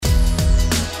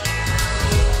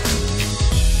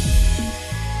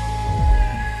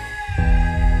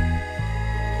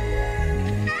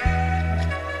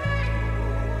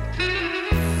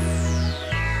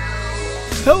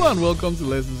Hello and welcome to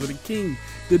Lessons with the King,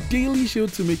 the daily show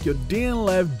to make your day in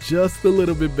life just a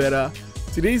little bit better.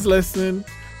 Today's lesson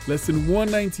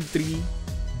 193,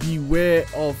 beware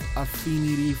of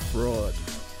affinity fraud.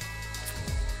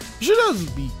 You should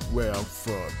just beware of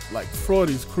fraud. Like, fraud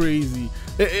is crazy.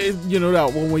 You know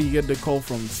that one where you get the call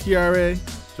from TRA?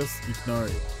 Just ignore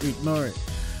it.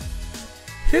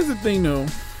 Here's the thing though,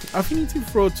 affinity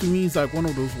fraud to me is like one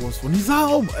of those worst ones. It's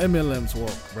how MLMs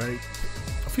work, right?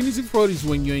 Affinity fraud is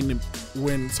when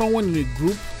when someone in a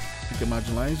group, like a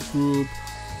marginalized group,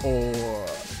 or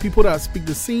people that speak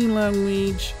the same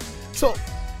language,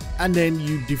 and then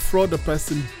you defraud the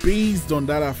person based on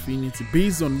that affinity,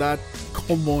 based on that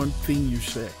common thing you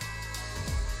share.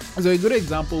 So a good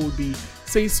example would be,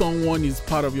 say someone is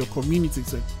part of your community,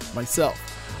 say myself.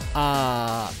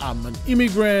 I'm an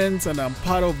immigrant and I'm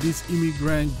part of this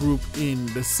immigrant group in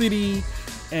the city,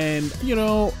 and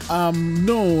I'm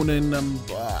known and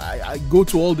I go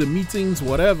to all the meetings,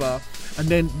 whatever, and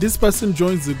then this person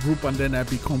joins the group and then I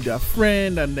become their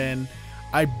friend, and then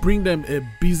I bring them a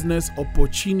business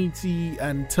opportunity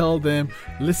and tell them,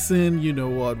 listen, you know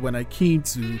what, when I came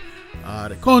to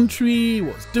the country, it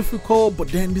was difficult, but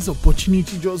then this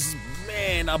opportunity just,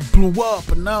 I blew up,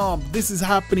 and now this is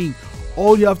happening.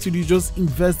 All you have to do is just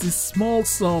invest this small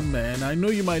sum, man. I know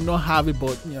you might not have it,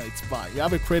 but it's fine. You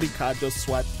have a credit card, just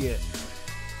swipe here.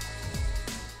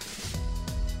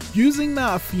 Using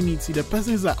that affinity, the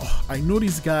person is like, oh, I know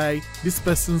this guy, this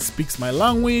person speaks my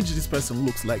language, this person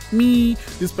looks like me,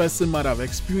 this person might have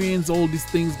experienced all these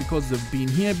things because they've been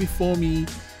here before me.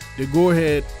 They go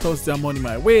ahead, toss their money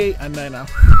my way, and then I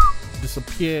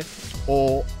disappear,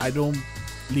 or I don't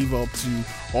live up to,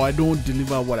 or I don't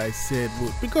deliver what I said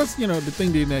would, because the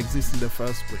thing didn't exist in the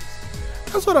first place.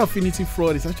 That's what affinity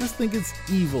fraud is. I just think it's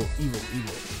evil.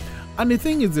 And the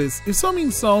thing is this, if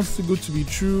something sounds too good to be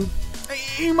true,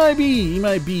 it might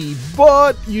be,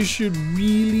 but you should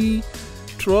really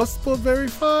trust but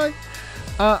verify.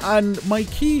 And my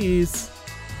key is,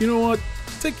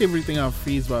 take everything at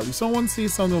face value. Someone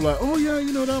says something like, oh yeah,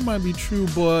 that might be true,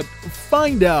 but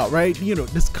find out, right?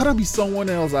 There's gotta be someone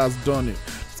else that has done it.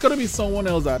 There's gotta be someone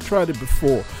else that tried it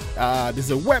before.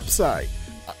 There's a website,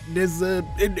 there's a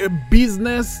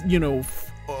business,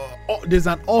 there's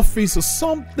an office or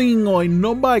something, or a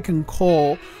number I can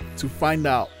call to find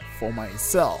out for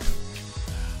myself.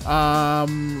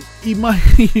 It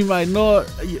might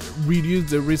not reduce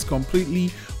the risk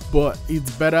completely, but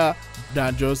it's better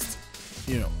than just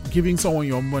giving someone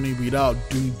your money without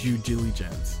doing due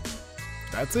diligence.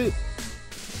 That's it.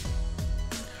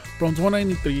 Prompt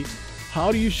 193,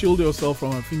 how do you shield yourself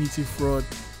from affinity fraud?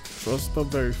 Trust but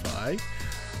verify.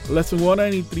 Lesson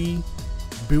 193,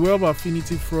 beware of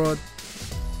affinity fraud.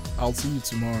 I'll see you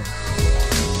tomorrow.